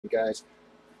Guys,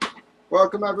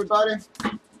 welcome everybody.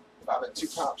 About at 2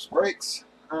 Pops Breaks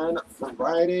on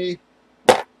Friday,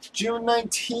 June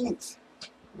 19th.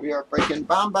 We are breaking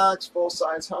bomb box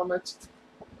full-size helmets.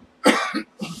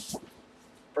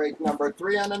 Break number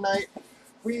 3 on the night.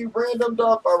 We randomed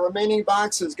up our remaining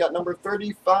boxes. Got number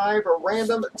 35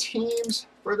 random teams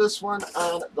for this one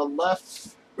on the left.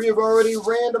 We have already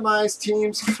randomized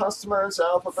teams, customers,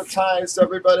 alphabetized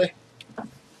everybody.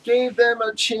 Gave them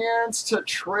a chance to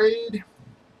trade,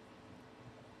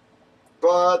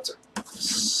 but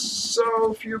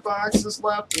so few boxes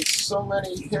left and so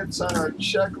many hits on our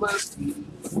checklist.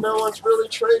 No one's really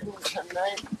trading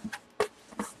tonight. Here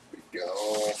we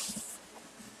go.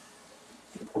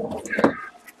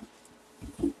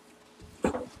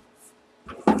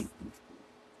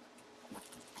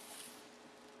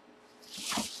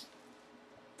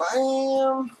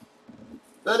 Bam!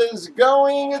 That is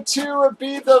going to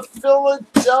be the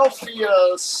Philadelphia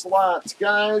slot,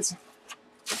 guys.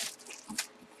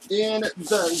 In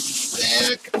the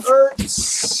Zach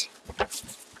Ertz.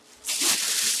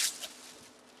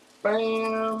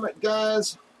 Bam,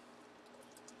 guys.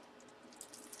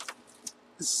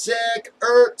 Zach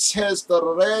Ertz has the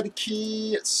red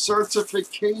key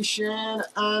certification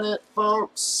on it,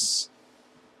 folks.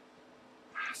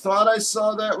 Thought I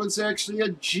saw that was actually a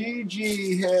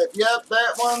GG hit. Yep,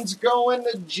 that one's going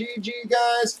to GG,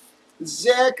 guys.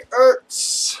 Zach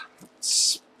Ertz.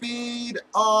 Speed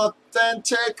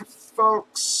authentic,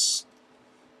 folks.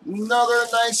 Another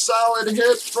nice solid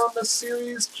hit from the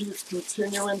series. Keeps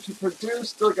continuing to produce.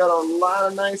 Still got a lot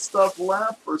of nice stuff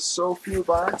left for so few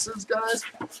boxes, guys.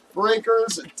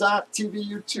 Breakers.TV,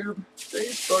 YouTube,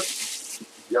 Facebook.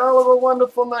 Y'all have a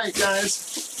wonderful night,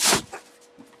 guys.